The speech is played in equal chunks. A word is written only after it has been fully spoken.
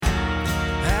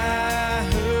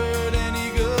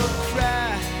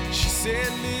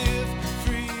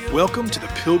Welcome to the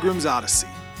Pilgrim's Odyssey,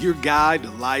 your guide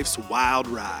to life's wild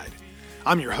ride.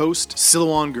 I'm your host,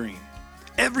 Silouan Green.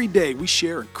 Every day we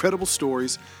share incredible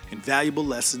stories and valuable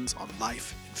lessons on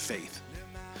life and faith.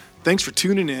 Thanks for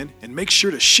tuning in, and make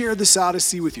sure to share this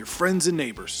Odyssey with your friends and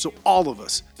neighbors so all of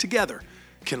us, together,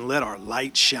 can let our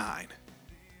light shine.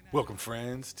 Welcome,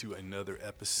 friends, to another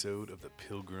episode of the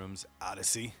Pilgrim's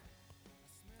Odyssey.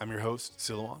 I'm your host,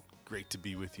 Silouan. Great to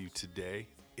be with you today.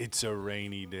 It's a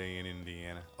rainy day in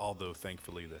Indiana, although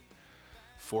thankfully the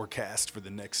forecast for the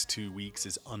next 2 weeks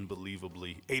is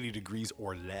unbelievably 80 degrees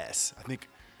or less. I think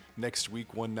next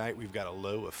week, one night, we've got a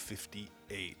low of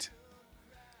 58.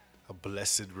 A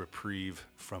blessed reprieve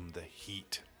from the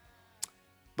heat.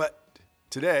 But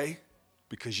today,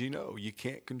 because you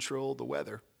can't control the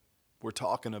weather, we're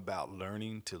talking about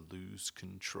learning to lose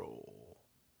control.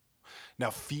 Now,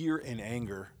 fear and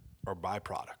anger are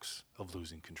byproducts of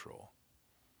losing control.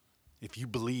 If you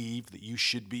believe that you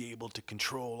should be able to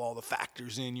control all the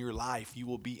factors in your life, you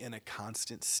will be in a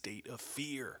constant state of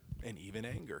fear and even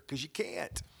anger, because you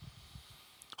can't.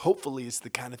 Hopefully, it's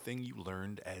the kind of thing you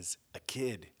learned as a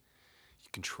kid. You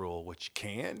control what you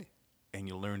can, and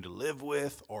you learn to live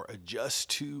with or adjust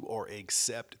to or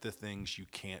accept the things you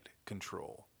can't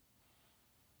control.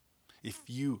 If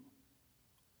you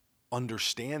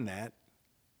understand that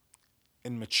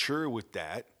and mature with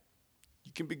that,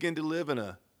 you can begin to live in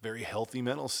a very healthy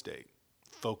mental state,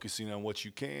 focusing on what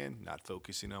you can, not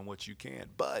focusing on what you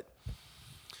can't. But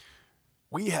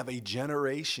we have a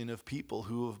generation of people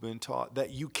who have been taught that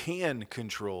you can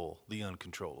control the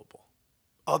uncontrollable.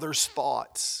 Others'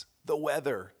 thoughts, the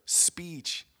weather,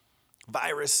 speech,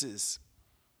 viruses,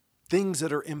 things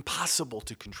that are impossible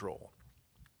to control.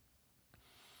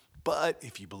 But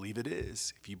if you believe it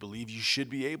is, if you believe you should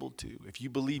be able to, if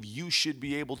you believe you should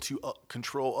be able to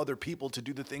control other people to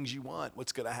do the things you want,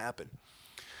 what's going to happen?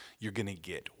 You're going to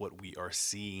get what we are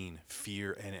seeing,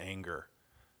 fear and anger,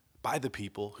 by the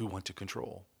people who want to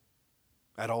control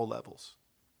at all levels.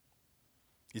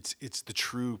 It's the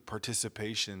true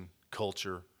participation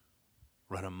culture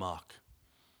run amok.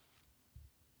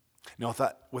 Now,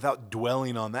 without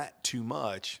dwelling on that too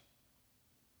much,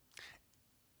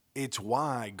 it's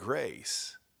why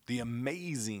grace, the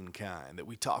amazing kind that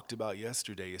we talked about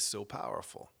yesterday, is so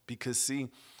powerful. Because, see,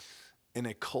 in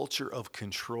a culture of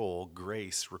control,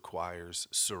 grace requires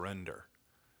surrender.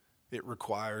 It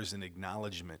requires an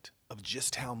acknowledgement of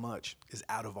just how much is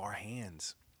out of our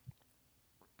hands.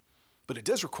 But it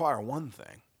does require one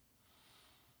thing,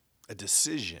 a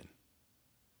decision,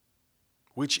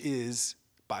 which is,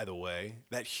 by the way,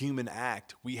 that human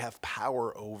act we have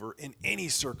power over in any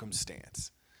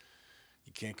circumstance.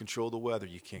 You can't control the weather.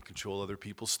 You can't control other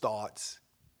people's thoughts.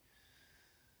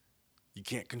 You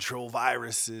can't control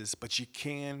viruses, but you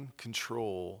can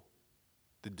control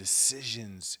the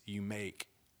decisions you make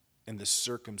and the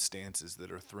circumstances that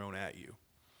are thrown at you.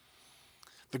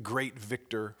 The great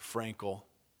Viktor Frankl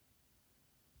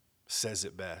says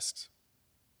it best.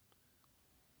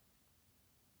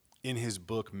 In his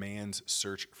book, Man's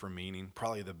Search for Meaning,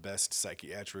 probably the best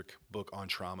psychiatric book on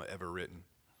trauma ever written,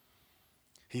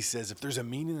 he says, if there's a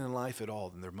meaning in life at all,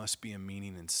 then there must be a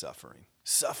meaning in suffering.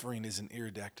 Suffering is an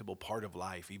ineradicable part of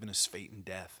life, even as fate and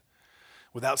death.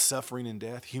 Without suffering and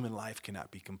death, human life cannot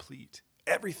be complete.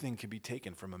 Everything can be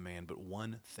taken from a man, but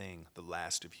one thing, the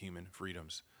last of human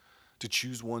freedoms: to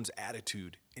choose one's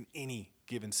attitude in any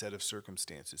given set of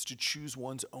circumstances, to choose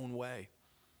one's own way.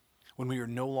 When we are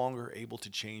no longer able to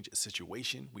change a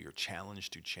situation, we are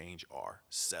challenged to change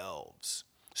ourselves.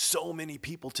 So many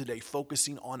people today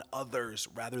focusing on others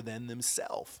rather than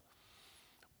themselves,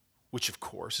 which of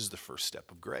course is the first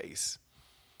step of grace.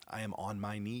 I am on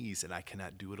my knees and I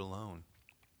cannot do it alone.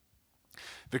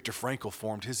 Viktor Frankl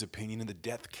formed his opinion in the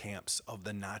death camps of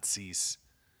the Nazis.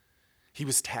 He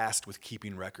was tasked with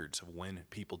keeping records of when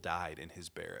people died in his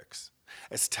barracks.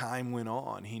 As time went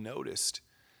on, he noticed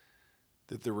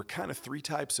that there were kind of three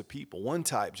types of people. One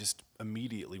type just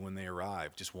immediately when they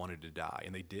arrived just wanted to die,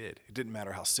 and they did. It didn't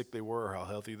matter how sick they were or how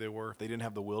healthy they were. If they didn't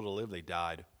have the will to live, they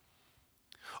died.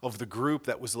 Of the group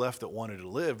that was left that wanted to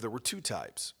live, there were two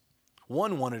types.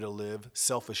 One wanted to live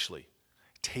selfishly,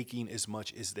 taking as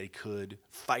much as they could,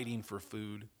 fighting for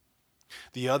food.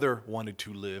 The other wanted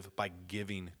to live by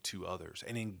giving to others,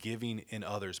 and in giving in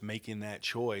others, making that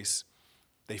choice,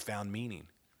 they found meaning.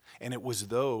 And it was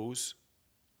those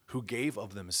who gave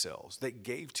of themselves, that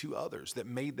gave to others, that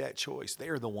made that choice. They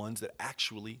are the ones that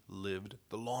actually lived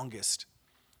the longest.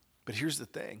 But here's the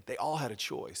thing, they all had a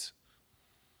choice.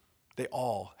 They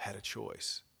all had a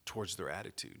choice towards their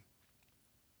attitude.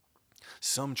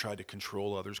 Some tried to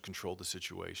control others, control the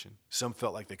situation. Some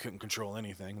felt like they couldn't control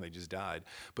anything, they just died.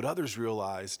 But others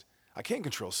realized, I can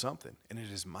control something, and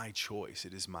it is my choice,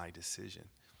 it is my decision.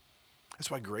 That's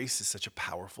why grace is such a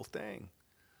powerful thing.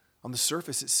 On the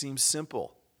surface, it seems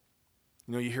simple.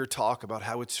 You hear talk about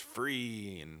how it's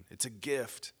free and it's a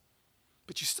gift,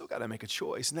 but you still got to make a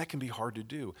choice, and that can be hard to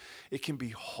do. It can be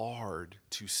hard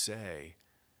to say,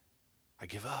 I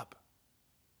give up.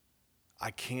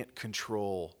 I can't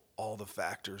control all the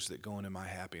factors that go into my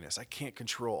happiness. I can't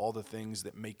control all the things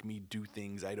that make me do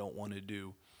things I don't want to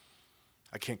do.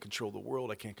 I can't control the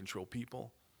world. I can't control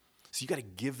people. So you got to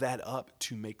give that up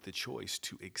to make the choice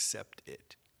to accept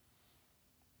it.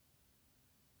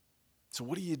 So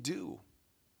what do you do?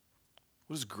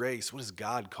 What is grace? What does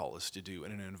God call us to do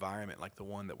in an environment like the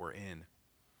one that we're in?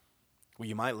 Well,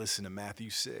 you might listen to Matthew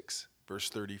 6, verse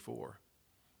 34.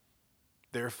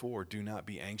 Therefore, do not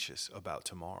be anxious about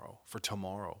tomorrow, for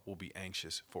tomorrow will be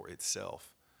anxious for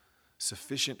itself.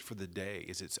 Sufficient for the day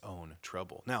is its own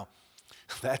trouble. Now,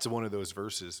 that's one of those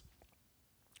verses,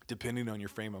 depending on your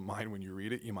frame of mind when you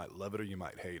read it, you might love it or you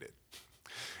might hate it.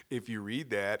 If you read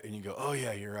that and you go, oh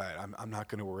yeah, you're right, I'm not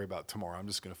going to worry about tomorrow, I'm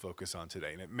just going to focus on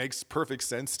today, and it makes perfect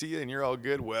sense to you and you're all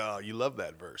good, well, you love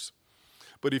that verse.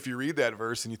 But if you read that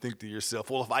verse and you think to yourself,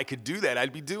 well, if I could do that,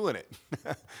 I'd be doing it.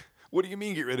 What do you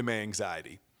mean get rid of my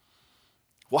anxiety?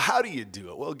 Well, how do you do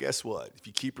it? Well, guess what? If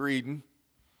you keep reading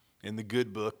in the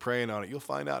good book, praying on it, you'll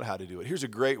find out how to do it. Here's a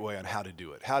great way on how to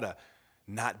do it. How to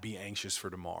not be anxious for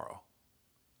tomorrow.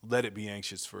 Let it be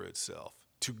anxious for itself.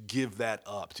 To give that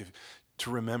up.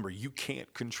 To remember, you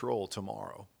can't control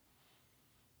tomorrow.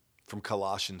 From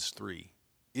Colossians 3.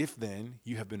 If then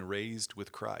you have been raised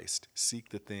with Christ, seek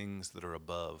the things that are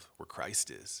above where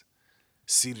Christ is,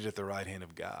 seated at the right hand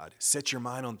of God. Set your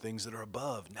mind on things that are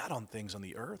above, not on things on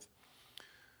the earth.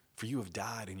 For you have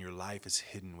died and your life is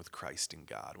hidden with Christ in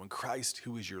God. When Christ,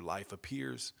 who is your life,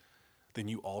 appears, then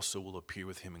you also will appear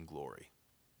with him in glory.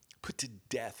 Put to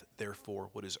death, therefore,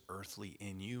 what is earthly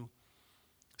in you: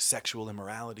 sexual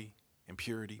immorality,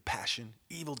 impurity, passion,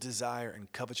 evil desire,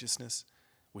 and covetousness,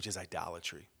 which is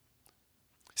idolatry.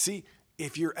 See,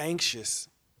 if you're anxious,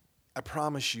 I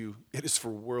promise you, it is for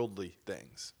worldly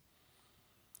things.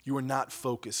 You are not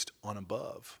focused on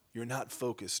above. You're not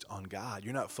focused on God.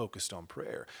 You're not focused on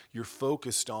prayer. You're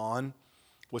focused on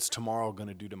what's tomorrow going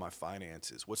to do to my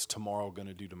finances? What's tomorrow going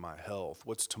to do to my health?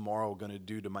 What's tomorrow going to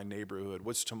do to my neighborhood?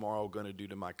 What's tomorrow going to do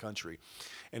to my country?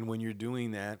 And when you're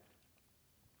doing that,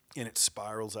 and it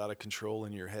spirals out of control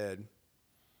in your head,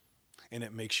 and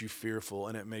it makes you fearful,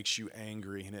 and it makes you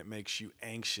angry, and it makes you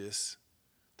anxious,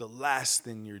 the last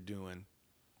thing you're doing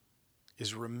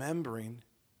is remembering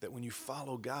that when you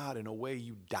follow God, in a way,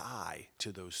 you die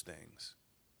to those things.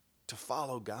 To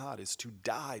follow God is to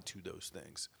die to those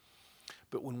things.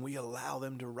 But when we allow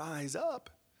them to rise up,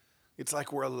 it's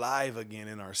like we're alive again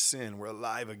in our sin. We're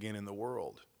alive again in the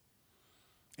world.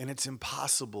 And it's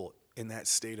impossible in that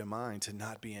state of mind to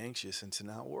not be anxious and to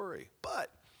not worry. But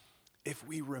if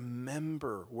we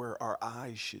remember where our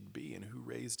eyes should be and who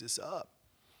raised us up,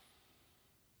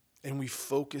 and we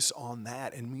focus on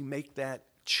that and we make that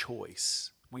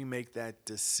choice, we make that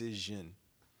decision.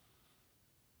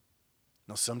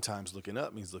 Now, sometimes looking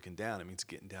up means looking down. It means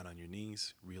getting down on your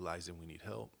knees, realizing we need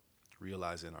help,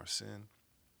 realizing our sin.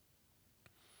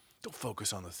 Don't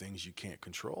focus on the things you can't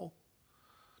control.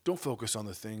 Don't focus on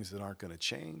the things that aren't going to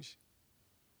change.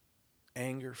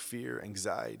 Anger, fear,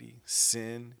 anxiety,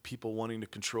 sin, people wanting to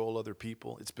control other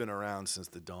people. It's been around since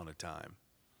the dawn of time.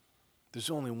 There's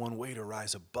only one way to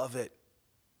rise above it.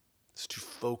 It's to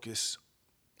focus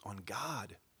on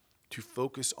God, to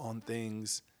focus on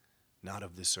things not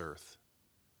of this earth.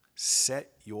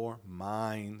 Set your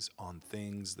minds on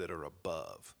things that are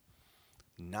above,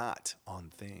 not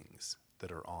on things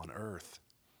that are on earth.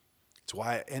 It's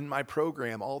why I end my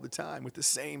program all the time with the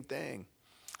same thing.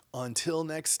 Until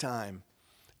next time,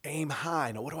 aim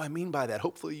high. Now, what do I mean by that?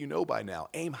 Hopefully you know by now.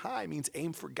 Aim high means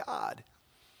aim for God.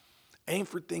 Aim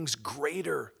for things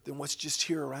greater than what's just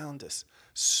here around us.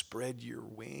 Spread your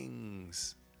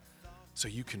wings so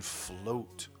you can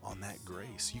float on that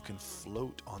grace. You can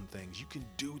float on things. You can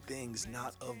do things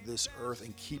not of this earth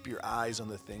and keep your eyes on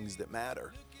the things that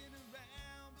matter,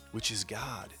 which is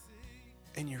God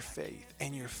and your faith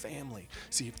and your family.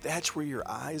 See, if that's where your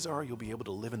eyes are, you'll be able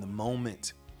to live in the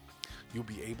moment. You'll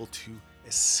be able to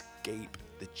escape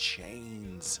the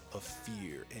chains of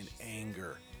fear and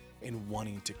anger and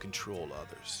wanting to control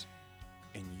others.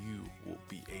 And you will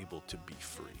be able to be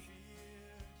free.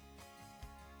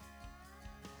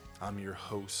 I'm your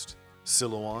host,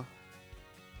 Silouan.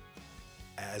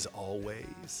 As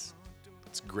always,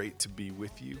 it's great to be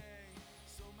with you.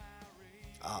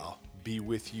 I'll be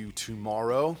with you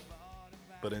tomorrow.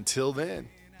 But until then,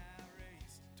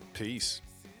 peace.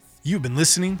 You've been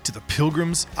listening to The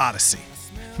Pilgrim's Odyssey.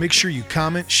 Make sure you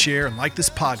comment, share, and like this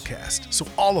podcast so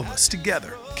all of us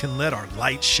together can let our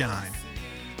light shine.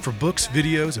 For books,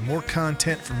 videos, and more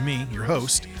content from me, your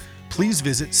host, please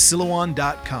visit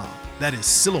Silouan.com. That is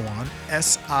Silouan,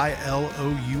 Silouan.com.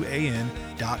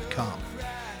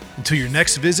 Until your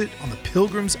next visit on The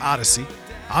Pilgrim's Odyssey,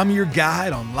 I'm your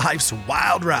guide on life's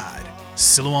wild ride,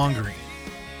 Silouan Green.